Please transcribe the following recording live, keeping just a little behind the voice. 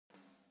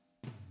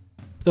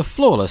The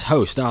Flawless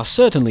Host are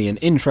certainly an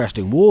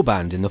interesting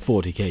warband in the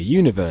 40k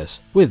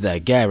universe. With their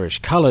garish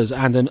colours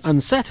and an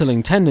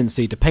unsettling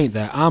tendency to paint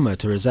their armour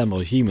to resemble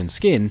human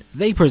skin,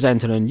 they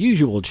present an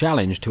unusual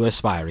challenge to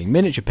aspiring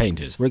miniature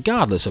painters,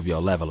 regardless of your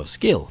level of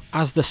skill,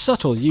 as the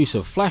subtle use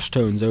of flesh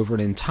tones over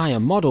an entire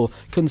model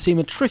can seem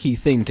a tricky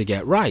thing to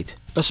get right,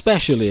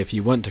 especially if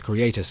you want to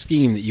create a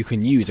scheme that you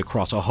can use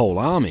across a whole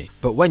army.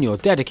 But when you're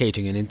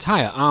dedicating an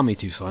entire army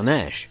to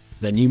Slaanesh,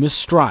 then you must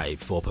strive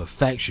for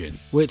perfection,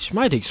 which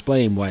might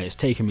explain why it's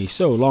taken me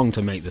so long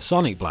to make the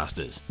Sonic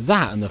Blasters.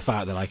 That and the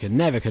fact that I could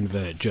never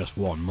convert just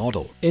one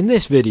model. In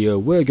this video,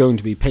 we're going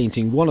to be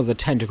painting one of the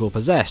tentacle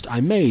possessed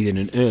I made in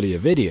an earlier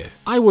video.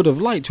 I would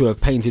have liked to have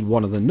painted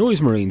one of the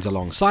Noise Marines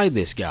alongside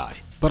this guy,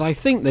 but I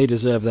think they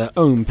deserve their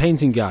own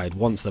painting guide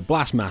once the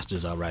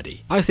Blastmasters are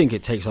ready. I think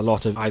it takes a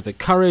lot of either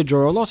courage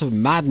or a lot of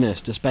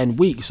madness to spend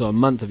weeks or a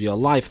month of your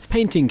life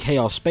painting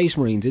Chaos Space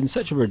Marines in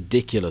such a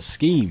ridiculous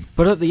scheme.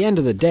 But at the end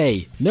of the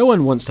day, no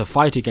one wants to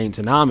fight against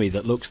an army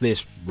that looks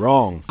this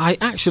wrong. I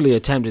actually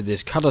attempted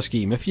this colour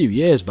scheme a few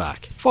years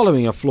back,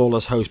 following a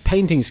Flawless Host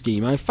painting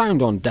scheme I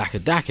found on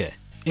Daka.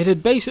 It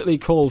had basically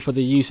called for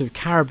the use of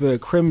Caribou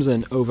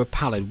Crimson over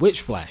Pallid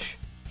Witch Flesh,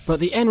 but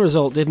the end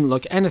result didn't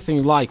look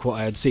anything like what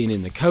I had seen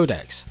in the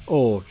codex,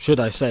 or should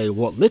I say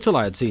what little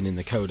I had seen in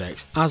the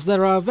codex, as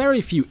there are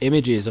very few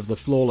images of the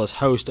Flawless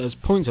Host as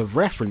points of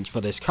reference for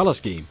this colour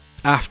scheme.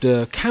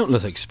 After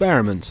countless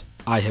experiments,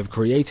 I have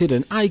created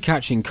an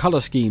eye-catching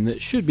colour scheme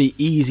that should be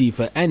easy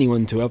for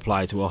anyone to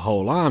apply to a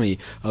whole army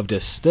of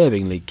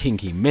disturbingly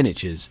kinky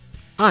miniatures.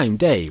 I'm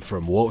Dave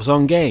from Warps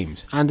on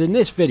Games, and in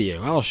this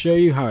video I'll show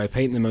you how I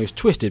paint the most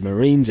twisted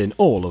marines in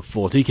all of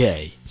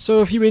 40k.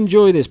 So if you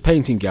enjoy this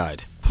painting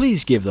guide,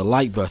 please give the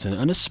like button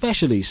an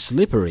especially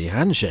slippery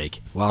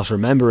handshake, whilst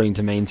remembering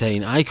to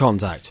maintain eye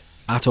contact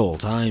at all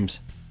times.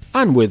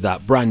 And with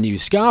that brand new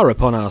scar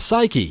upon our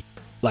psyche,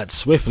 let's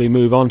swiftly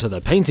move on to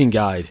the painting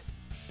guide.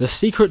 The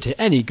secret to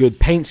any good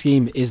paint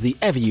scheme is the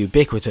ever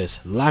ubiquitous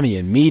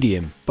Lamian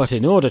medium, but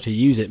in order to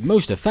use it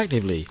most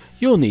effectively,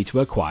 you'll need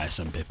to acquire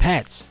some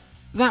pipettes.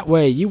 That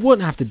way you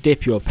won't have to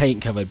dip your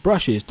paint covered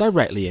brushes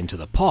directly into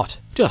the pot.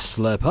 Just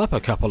slurp up a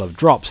couple of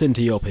drops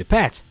into your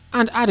pipette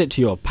and add it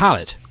to your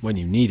palette when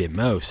you need it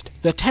most.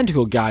 The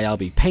tentacle guy I'll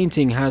be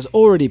painting has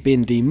already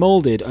been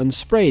demolded and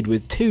sprayed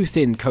with 2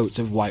 thin coats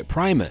of white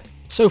primer.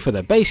 So for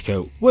the base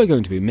coat, we're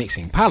going to be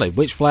mixing Pallid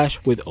Witch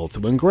Flesh with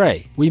Ulthuan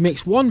Grey. We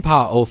mix 1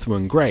 part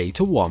Ulthuan Grey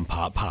to 1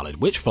 part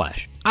Pallid Witch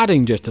Flesh,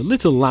 adding just a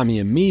little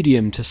Lamian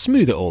medium to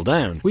smooth it all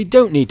down. We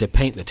don't need to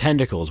paint the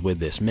tentacles with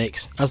this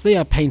mix, as they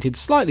are painted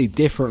slightly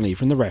differently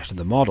from the rest of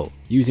the model.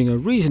 Using a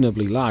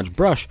reasonably large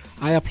brush,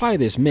 I apply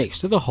this mix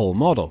to the whole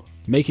model,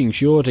 making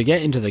sure to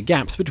get into the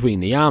gaps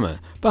between the armour,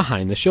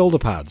 behind the shoulder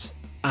pads,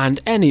 and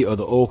any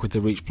other awkward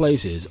to reach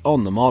places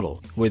on the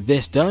model. With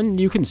this done,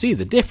 you can see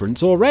the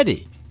difference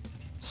already.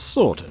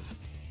 Sort of.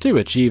 To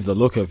achieve the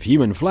look of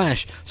human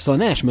flesh,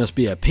 Slaanesh must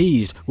be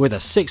appeased with a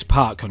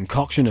 6-part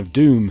concoction of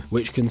doom,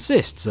 which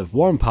consists of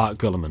 1 part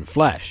Guilliman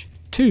flesh,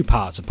 2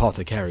 parts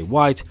Apothecary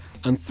white,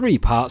 and 3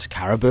 parts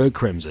Caribou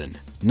crimson.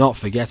 Not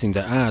forgetting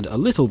to add a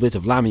little bit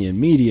of Lamian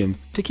medium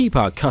to keep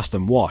our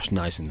custom wash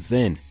nice and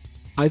thin.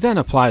 I then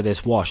apply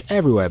this wash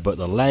everywhere but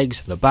the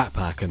legs, the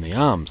backpack and the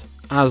arms,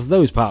 as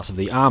those parts of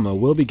the armour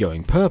will be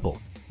going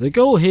purple. The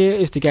goal here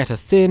is to get a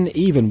thin,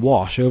 even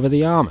wash over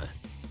the armour.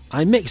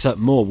 I mix up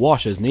more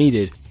wash as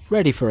needed,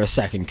 ready for a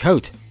second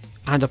coat,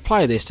 and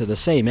apply this to the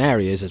same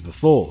areas as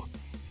before,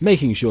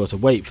 making sure to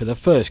wait for the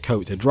first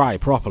coat to dry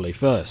properly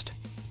first.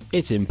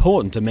 It's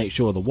important to make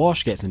sure the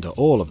wash gets into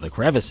all of the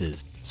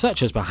crevices,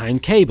 such as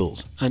behind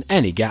cables and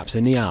any gaps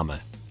in the armour.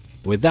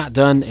 With that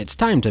done, it's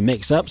time to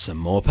mix up some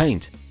more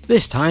paint.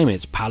 This time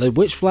it's Pallid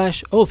Witch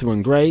Flesh,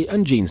 Ulthuan Grey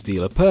and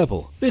Genestealer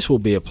Purple. This will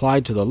be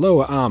applied to the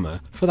lower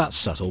armour for that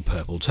subtle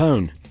purple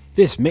tone.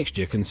 This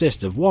mixture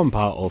consists of 1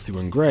 part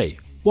Ulthuan Grey,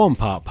 1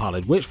 part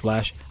Pallid Witch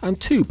Flesh and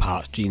 2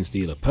 parts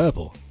Genestealer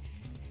Purple.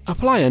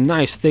 Apply a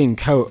nice thin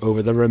coat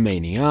over the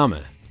remaining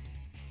armour,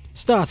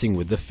 starting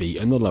with the feet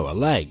and the lower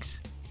legs,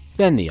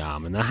 then the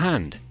arm and the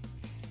hand,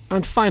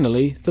 and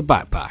finally the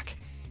backpack,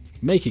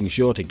 making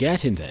sure to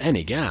get into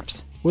any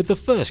gaps. With the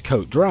first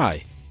coat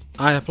dry,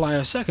 I apply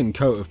a second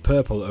coat of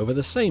purple over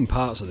the same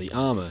parts of the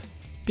armour,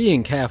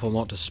 being careful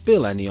not to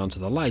spill any onto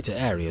the lighter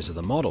areas of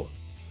the model.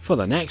 For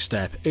the next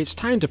step, it's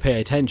time to pay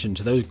attention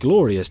to those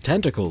glorious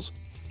tentacles.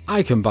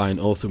 I combine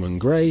Ulthuan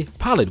Grey,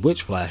 Pallid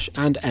Witch Flesh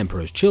and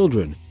Emperor's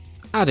Children,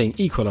 adding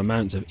equal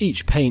amounts of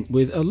each paint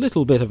with a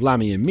little bit of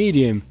Lamian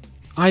medium.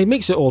 I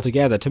mix it all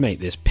together to make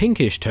this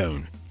pinkish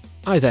tone.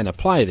 I then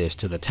apply this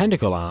to the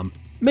tentacle arm,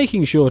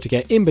 making sure to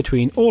get in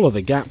between all of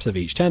the gaps of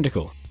each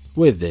tentacle.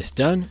 With this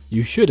done,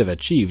 you should have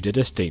achieved a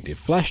distinctive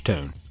flesh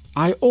tone.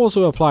 I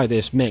also apply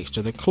this mix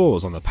to the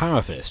claws on the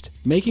Power Fist,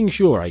 making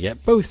sure I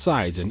get both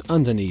sides and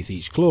underneath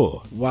each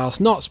claw, whilst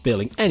not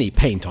spilling any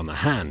paint on the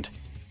hand.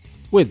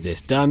 With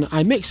this done,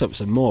 I mix up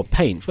some more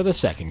paint for the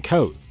second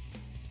coat.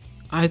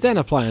 I then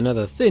apply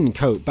another thin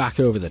coat back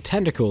over the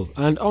tentacle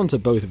and onto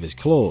both of his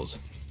claws.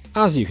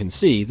 As you can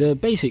see, the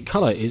basic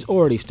colour is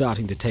already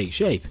starting to take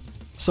shape,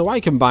 So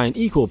I combine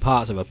equal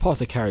parts of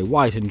Apothecary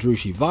White and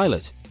Drushi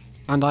Violet,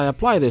 and I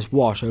apply this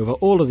wash over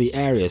all of the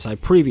areas I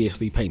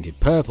previously painted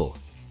purple,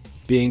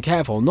 being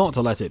careful not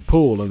to let it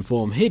pool and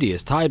form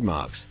hideous tide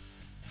marks.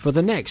 For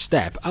the next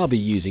step, I'll be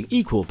using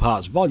equal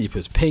parts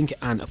Volupus Pink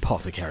and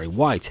Apothecary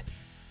White.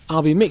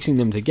 I'll be mixing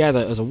them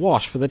together as a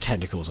wash for the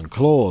tentacles and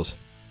claws,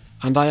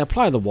 and I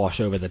apply the wash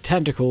over the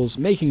tentacles,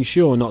 making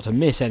sure not to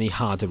miss any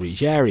hard to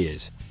reach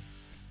areas.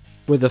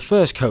 With the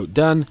first coat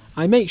done,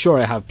 I make sure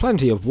I have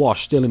plenty of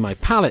wash still in my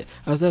palette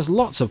as there's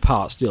lots of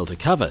parts still to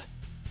cover.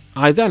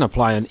 I then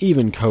apply an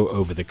even coat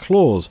over the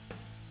claws.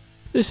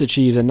 This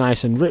achieves a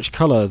nice and rich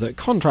colour that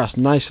contrasts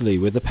nicely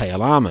with the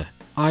pale armour.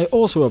 I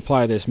also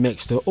apply this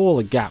mix to all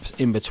the gaps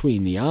in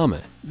between the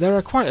armour. There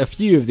are quite a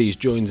few of these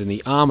joins in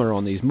the armour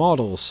on these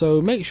models,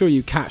 so make sure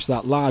you catch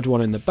that large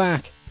one in the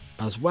back,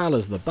 as well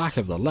as the back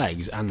of the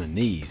legs and the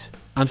knees.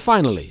 And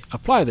finally,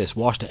 apply this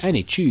wash to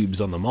any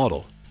tubes on the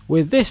model.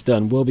 With this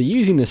done, we'll be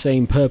using the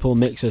same purple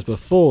mix as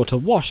before to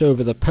wash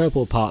over the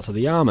purple parts of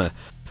the armour,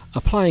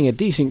 applying a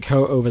decent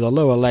coat over the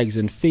lower legs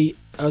and feet,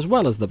 as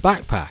well as the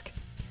backpack.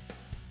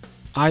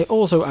 I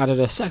also added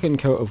a second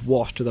coat of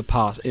wash to the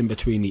parts in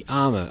between the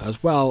armour,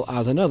 as well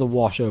as another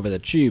wash over the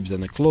tubes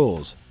and the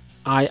claws.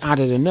 I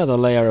added another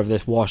layer of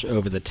this wash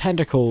over the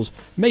tentacles,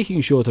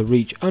 making sure to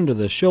reach under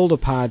the shoulder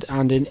pad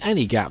and in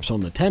any gaps on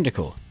the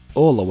tentacle,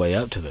 all the way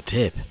up to the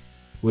tip.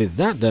 With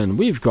that done,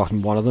 we've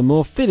gotten one of the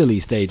more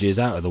fiddly stages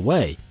out of the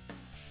way.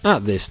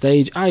 At this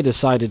stage, I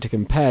decided to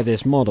compare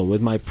this model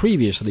with my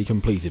previously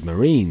completed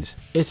Marines.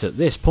 It's at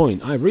this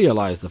point I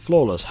realised the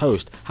Flawless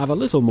Host have a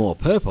little more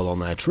purple on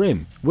their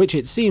trim, which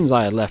it seems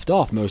I had left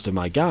off most of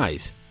my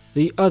guys.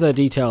 The other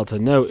detail to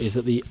note is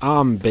that the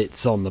arm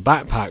bits on the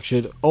backpack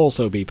should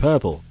also be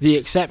purple, the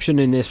exception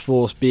in this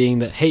force being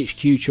that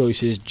HQ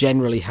choices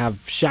generally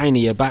have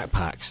shinier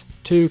backpacks.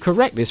 To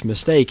correct this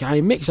mistake,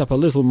 I mix up a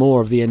little more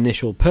of the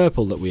initial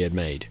purple that we had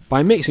made,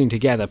 by mixing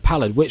together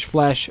Pallid Witch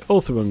Flesh,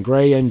 Ulthuan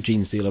Grey and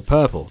Genestealer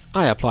Purple.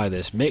 I apply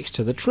this mix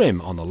to the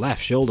trim on the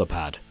left shoulder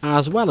pad,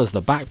 as well as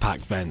the backpack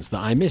vents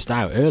that I missed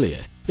out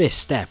earlier. This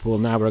step will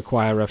now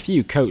require a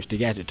few coats to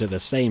get it to the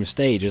same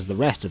stage as the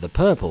rest of the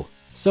purple,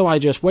 so I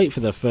just wait for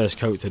the first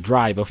coat to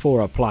dry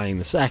before applying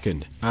the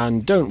second,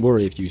 and don't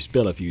worry if you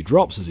spill a few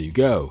drops as you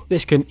go.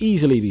 This can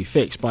easily be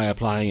fixed by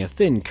applying a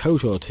thin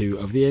coat or two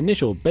of the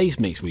initial base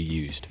mix we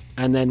used,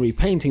 and then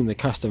repainting the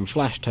custom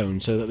flesh tone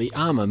so that the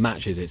armour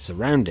matches its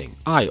surrounding.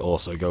 I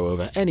also go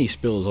over any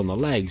spills on the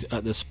legs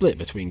at the split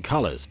between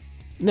colours.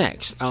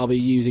 Next, I'll be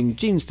using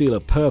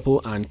Genestealer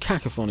Purple and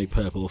Cacophony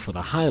Purple for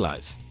the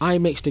highlights. I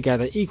mix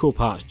together equal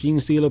parts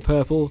Genestealer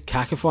Purple,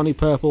 Cacophony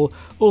Purple,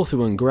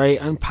 Ulthuan Grey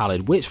and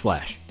Pallid Witch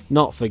Flesh,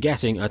 not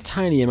forgetting a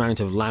tiny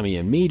amount of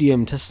Lamian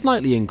Medium to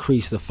slightly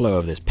increase the flow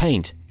of this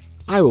paint.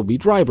 I will be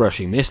dry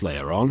brushing this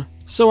layer on,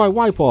 so I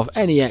wipe off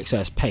any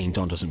excess paint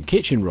onto some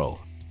kitchen roll.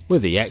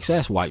 With the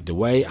excess wiped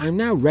away, I'm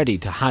now ready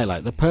to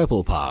highlight the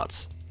purple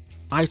parts.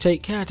 I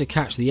take care to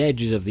catch the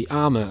edges of the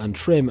armour and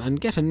trim and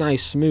get a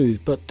nice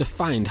smooth but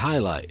defined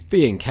highlight,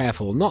 being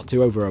careful not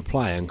to over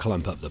apply and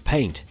clump up the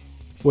paint.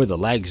 With the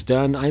legs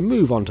done, I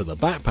move on to the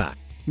backpack,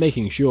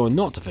 making sure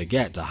not to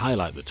forget to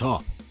highlight the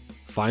top.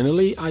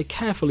 Finally, I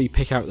carefully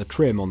pick out the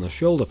trim on the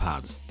shoulder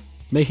pads,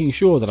 making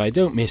sure that I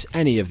don't miss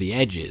any of the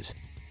edges.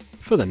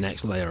 For the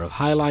next layer of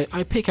highlight,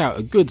 I pick out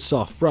a good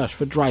soft brush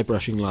for dry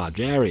brushing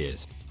large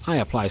areas. I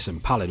apply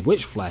some Pallid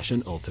Witch Flesh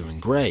and Ulthuan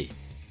Grey,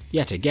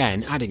 yet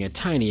again adding a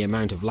tiny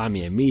amount of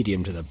Lamian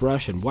Medium to the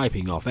brush and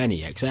wiping off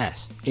any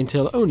excess,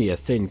 until only a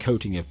thin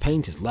coating of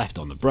paint is left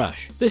on the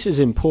brush. This is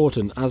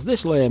important as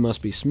this layer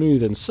must be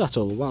smooth and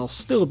subtle while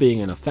still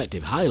being an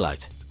effective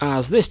highlight,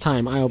 as this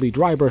time I'll be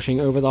dry brushing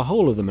over the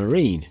whole of the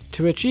Marine.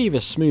 To achieve a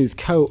smooth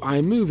coat,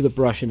 I move the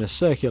brush in a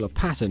circular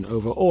pattern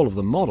over all of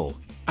the model,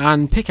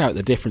 and pick out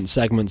the different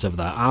segments of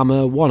their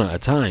armour one at a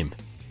time,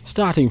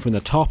 starting from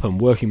the top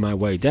and working my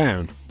way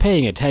down,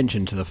 paying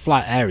attention to the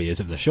flat areas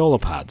of the shoulder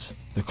pads,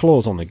 the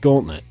claws on the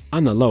gauntlet,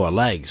 and the lower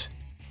legs,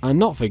 and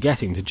not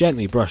forgetting to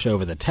gently brush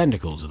over the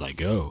tentacles as I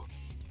go.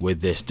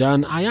 With this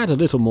done, I add a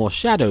little more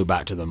shadow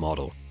back to the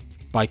model,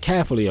 by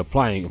carefully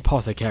applying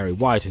Apothecary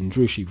White and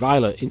Drushi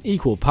Violet in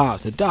equal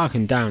parts to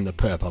darken down the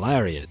purple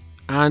areas,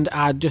 and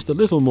add just a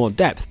little more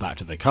depth back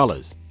to the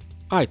colours.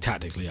 I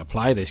tactically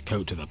apply this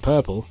coat to the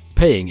purple,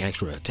 paying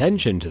extra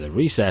attention to the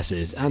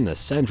recesses and the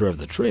centre of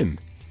the trim,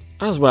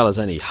 as well as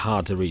any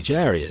hard to reach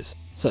areas,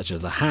 such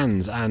as the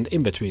hands and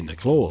in between the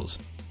claws.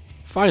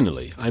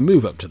 Finally, I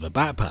move up to the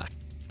backpack,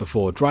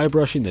 before dry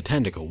brushing the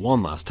tentacle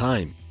one last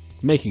time,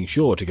 making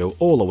sure to go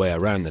all the way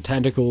around the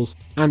tentacles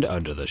and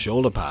under the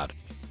shoulder pad.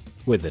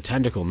 With the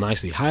tentacle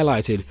nicely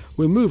highlighted,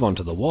 we move on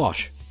to the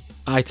wash.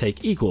 I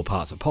take equal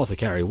parts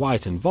Apothecary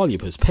White and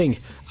Volupus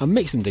Pink and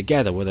mix them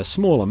together with a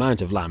small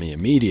amount of Lamian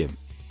Medium.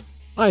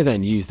 I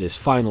then use this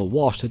final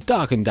wash to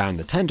darken down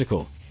the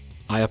tentacle.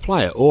 I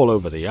apply it all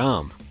over the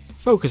arm,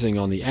 focusing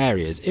on the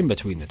areas in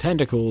between the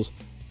tentacles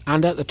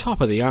and at the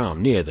top of the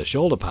arm near the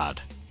shoulder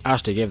pad,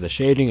 as to give the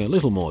shading a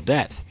little more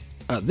depth.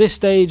 At this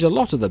stage, a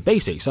lot of the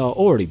basics are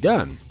already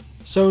done,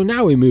 so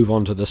now we move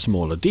on to the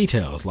smaller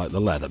details like the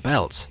leather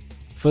belts.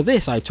 For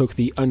this I took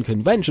the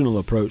unconventional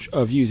approach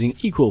of using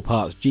equal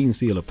parts Gene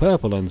Stealer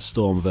Purple and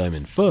Storm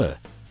Vermin Fur.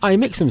 I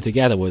mix them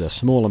together with a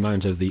small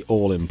amount of the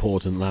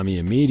all-important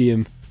Lamium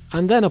Medium,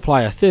 and then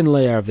apply a thin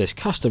layer of this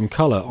custom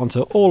colour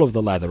onto all of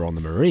the leather on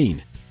the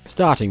Marine,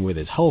 starting with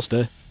his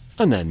holster,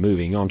 and then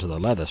moving on to the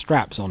leather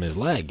straps on his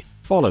leg,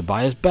 followed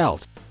by his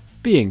belt,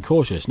 being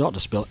cautious not to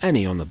spill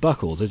any on the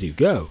buckles as you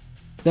go.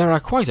 There are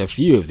quite a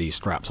few of these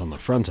straps on the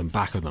front and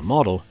back of the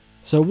model,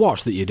 so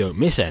watch that you don't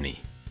miss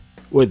any.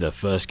 With the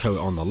first coat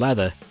on the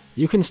leather,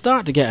 you can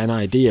start to get an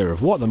idea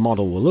of what the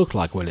model will look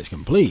like when it's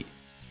complete.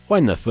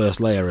 When the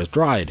first layer is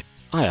dried,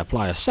 I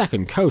apply a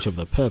second coat of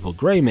the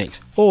purple-grey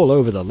mix all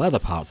over the leather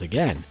parts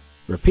again,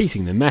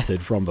 repeating the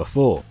method from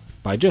before,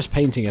 by just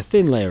painting a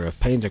thin layer of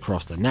paint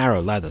across the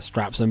narrow leather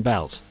straps and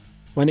belts.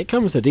 When it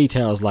comes to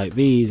details like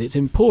these, it's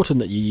important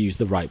that you use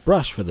the right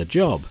brush for the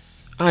job.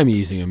 I'm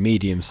using a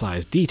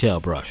medium-sized detail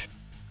brush,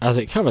 as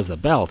it covers the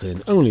belt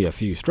in only a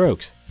few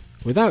strokes,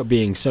 without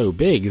being so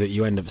big that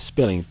you end up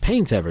spilling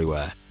paint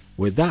everywhere.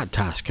 With that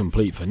task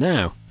complete for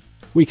now,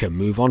 we can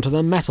move on to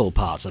the metal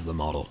parts of the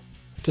model.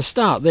 To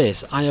start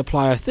this, I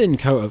apply a thin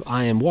coat of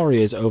Iron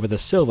Warriors over the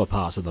silver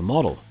parts of the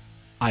model.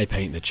 I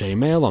paint the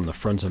chainmail on the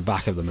front and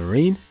back of the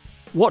Marine,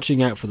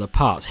 watching out for the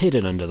parts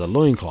hidden under the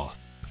loincloth.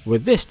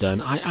 With this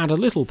done, I add a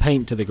little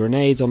paint to the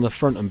grenades on the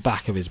front and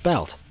back of his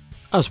belt,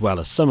 as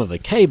well as some of the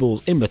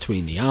cables in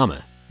between the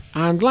armour.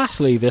 And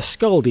lastly, the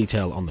skull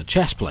detail on the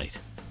chest plate.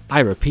 I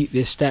repeat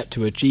this step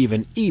to achieve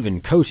an even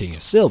coating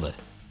of silver,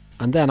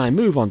 and then I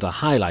move on to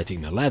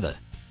highlighting the leather.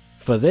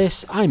 For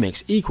this, I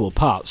mix equal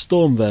parts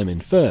Storm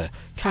Vermin Fur,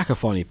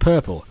 Cacophony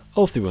Purple,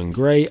 Ulthuan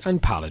Grey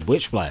and Pallid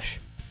Witch Flesh.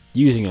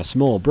 Using a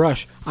small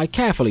brush, I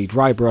carefully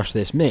dry brush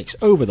this mix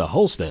over the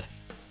holster,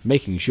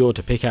 making sure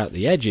to pick out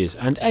the edges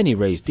and any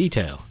raised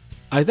detail.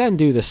 I then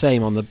do the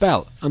same on the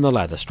belt and the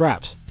leather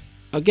straps,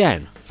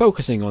 again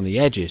focusing on the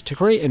edges to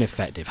create an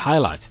effective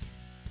highlight.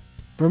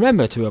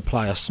 Remember to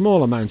apply a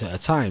small amount at a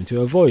time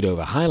to avoid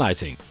over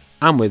highlighting.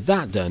 And with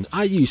that done,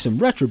 I use some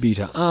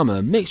Retributor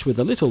armour mixed with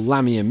a little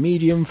Lamium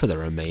Medium for the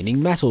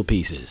remaining metal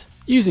pieces.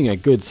 Using a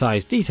good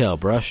sized detail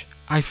brush,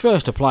 I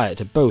first apply it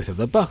to both of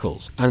the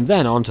buckles, and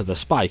then onto the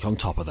spike on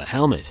top of the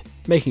helmet,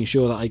 making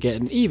sure that I get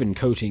an even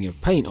coating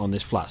of paint on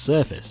this flat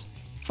surface.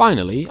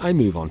 Finally, I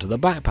move on to the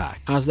backpack,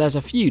 as there's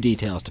a few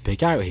details to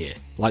pick out here,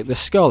 like the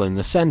skull in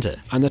the centre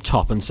and the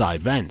top and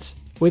side vents.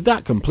 With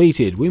that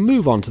completed, we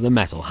move on to the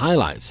metal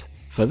highlights.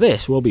 For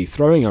this, we'll be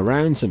throwing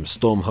around some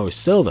Stormhost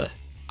Silver.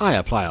 I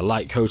apply a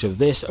light coat of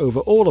this over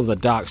all of the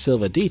dark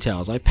silver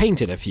details I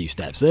painted a few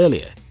steps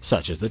earlier,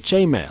 such as the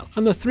chainmail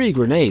and the 3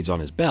 grenades on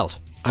his belt,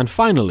 and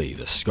finally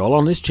the skull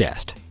on his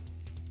chest.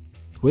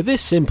 With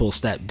this simple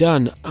step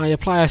done, I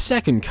apply a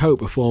second coat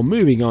before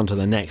moving on to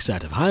the next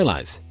set of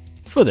highlights.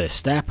 For this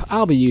step,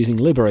 I'll be using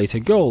Liberator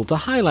Gold to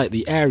highlight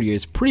the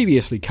areas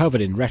previously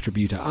covered in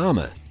Retributor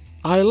armour.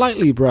 I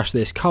lightly brush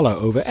this colour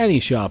over any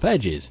sharp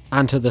edges,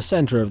 and to the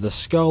centre of the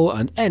skull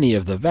and any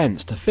of the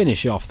vents to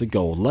finish off the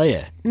gold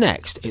layer.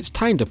 Next, it's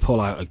time to pull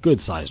out a good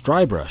sized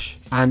dry brush,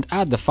 and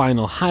add the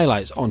final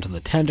highlights onto the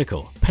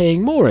tentacle,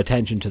 paying more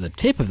attention to the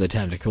tip of the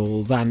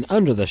tentacle than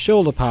under the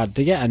shoulder pad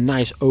to get a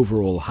nice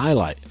overall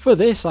highlight. For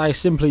this, I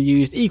simply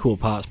used equal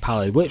parts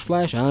Pallid Witch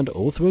Flesh and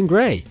Ulthuan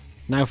Grey.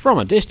 Now from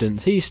a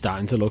distance, he's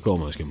starting to look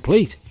almost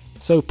complete.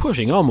 So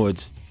pushing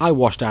onwards, I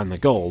wash down the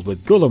gold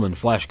with Guilliman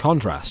Flesh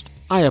contrast.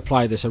 I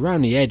apply this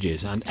around the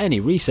edges and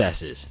any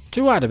recesses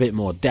to add a bit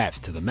more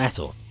depth to the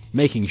metal.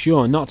 Making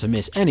sure not to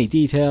miss any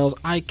details,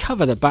 I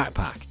cover the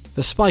backpack,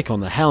 the spike on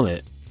the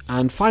helmet,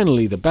 and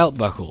finally the belt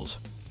buckles.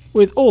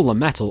 With all the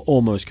metal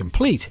almost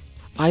complete,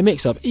 I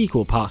mix up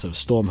equal parts of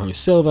Stormhost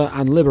Silver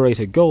and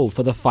Liberator Gold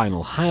for the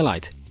final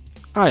highlight.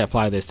 I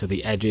apply this to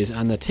the edges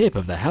and the tip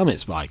of the helmet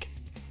spike,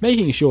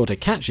 making sure to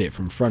catch it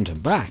from front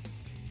and back,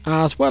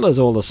 as well as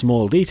all the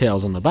small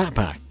details on the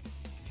backpack,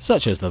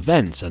 such as the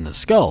vents and the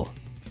skull.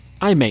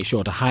 I make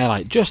sure to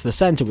highlight just the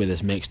centre with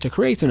this mix to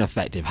create an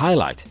effective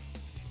highlight.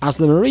 As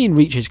the Marine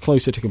reaches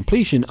closer to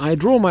completion, I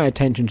draw my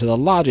attention to the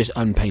largest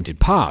unpainted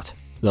part,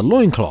 the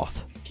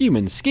loincloth.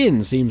 Human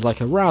skin seems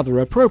like a rather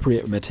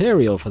appropriate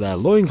material for their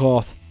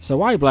loincloth,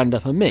 so I blend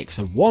up a mix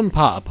of 1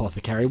 part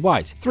Apothecary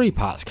White, 3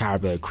 parts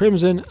Carroburg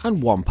Crimson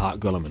and 1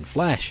 part Guilliman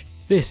Flesh.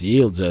 This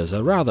yields us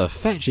a rather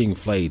fetching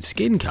flayed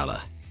skin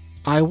colour.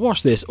 I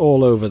wash this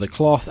all over the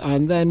cloth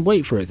and then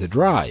wait for it to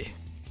dry.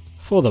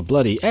 For the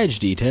bloody edge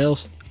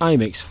details, I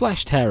mix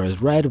Flesh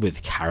Tearers Red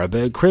with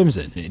Carroburg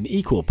Crimson in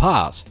equal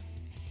parts.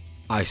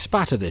 I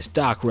spatter this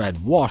dark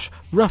red wash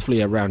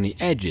roughly around the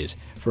edges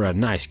for a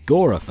nice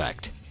gore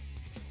effect.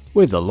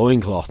 With the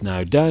loincloth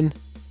now done,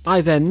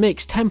 I then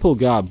mix Temple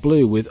Guard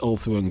Blue with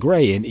Ulthuan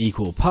Grey in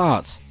equal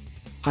parts.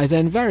 I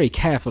then very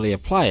carefully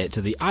apply it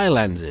to the eye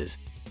lenses.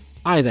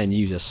 I then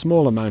use a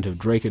small amount of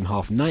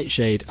Drakenhof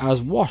Nightshade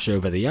as wash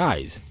over the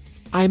eyes.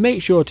 I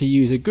make sure to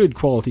use a good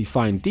quality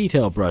fine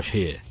detail brush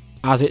here,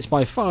 as it's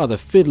by far the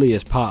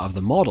fiddliest part of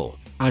the model,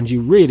 and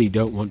you really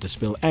don't want to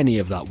spill any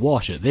of that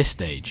wash at this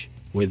stage.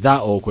 With that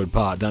awkward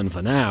part done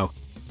for now,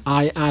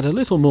 I add a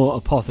little more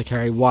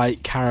apothecary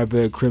white,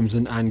 caribou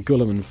crimson and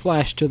Gulliman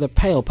flesh to the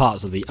pale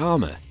parts of the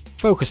armour,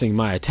 focusing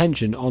my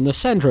attention on the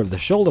centre of the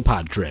shoulder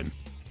pad trim,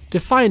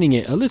 defining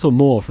it a little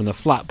more from the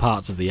flat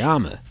parts of the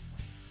armour.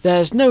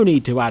 There's no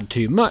need to add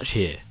too much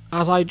here,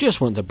 as I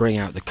just want to bring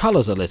out the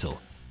colours a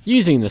little.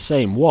 Using the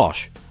same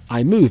wash,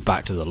 I move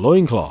back to the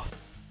loincloth,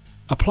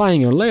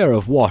 applying a layer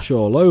of wash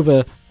all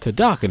over to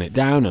darken it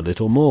down a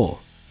little more.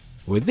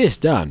 With this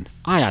done,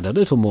 I add a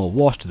little more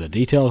wash to the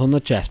details on the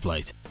chest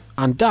plate,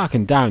 and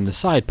darken down the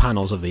side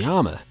panels of the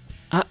armour.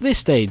 At this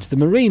stage the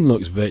marine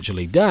looks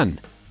virtually done,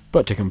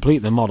 but to complete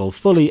the model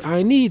fully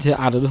I need to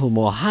add a little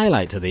more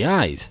highlight to the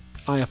eyes.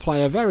 I apply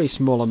a very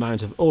small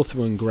amount of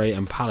Ulthuan Grey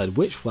and Pallid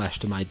Witch flesh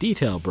to my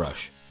detail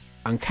brush,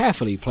 and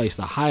carefully place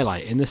the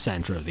highlight in the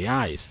centre of the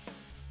eyes.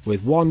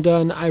 With one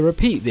done, I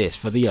repeat this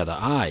for the other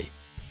eye,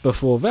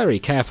 before very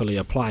carefully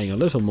applying a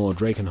little more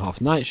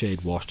Drakenhof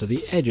Nightshade wash to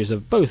the edges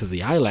of both of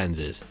the eye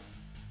lenses.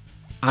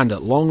 And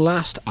at long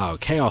last, our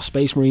Chaos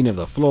Space Marine of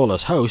the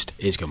Flawless Host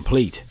is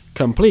complete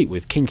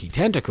with kinky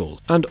tentacles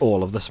and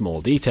all of the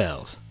small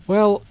details.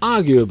 Well,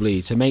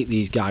 arguably to make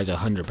these guys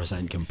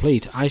 100%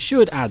 complete, I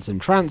should add some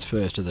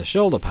transfers to the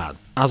shoulder pad,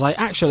 as I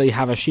actually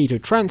have a sheet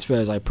of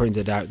transfers I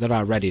printed out that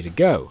are ready to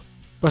go.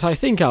 But I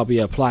think I'll be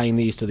applying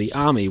these to the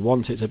army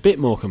once it's a bit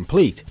more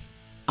complete.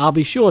 I'll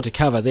be sure to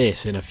cover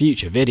this in a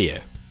future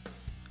video.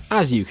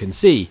 As you can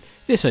see,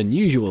 this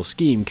unusual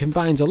scheme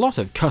combines a lot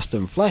of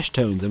custom flesh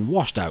tones and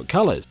washed out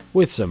colours,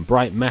 with some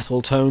bright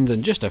metal tones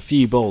and just a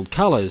few bold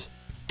colours,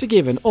 to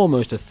give an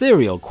almost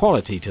ethereal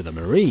quality to the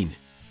marine.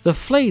 The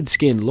flayed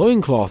skin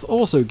loincloth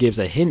also gives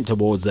a hint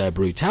towards their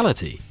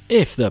brutality,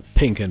 if the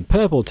pink and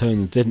purple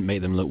tones didn't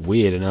make them look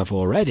weird enough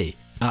already.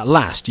 At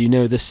last you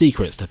know the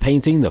secrets to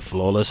painting the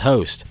Flawless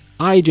Host.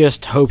 I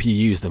just hope you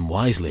use them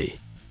wisely.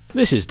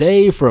 This is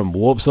Dave from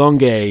Warp Song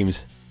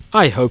Games.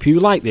 I hope you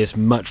liked this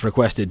much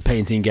requested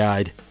painting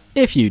guide.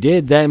 If you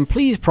did, then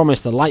please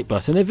promise the like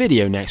button a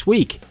video next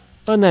week,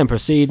 and then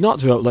proceed not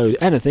to upload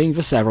anything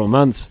for several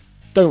months.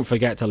 Don't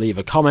forget to leave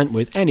a comment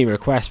with any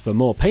requests for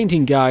more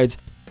painting guides,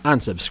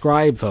 and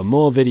subscribe for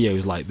more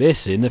videos like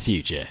this in the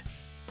future.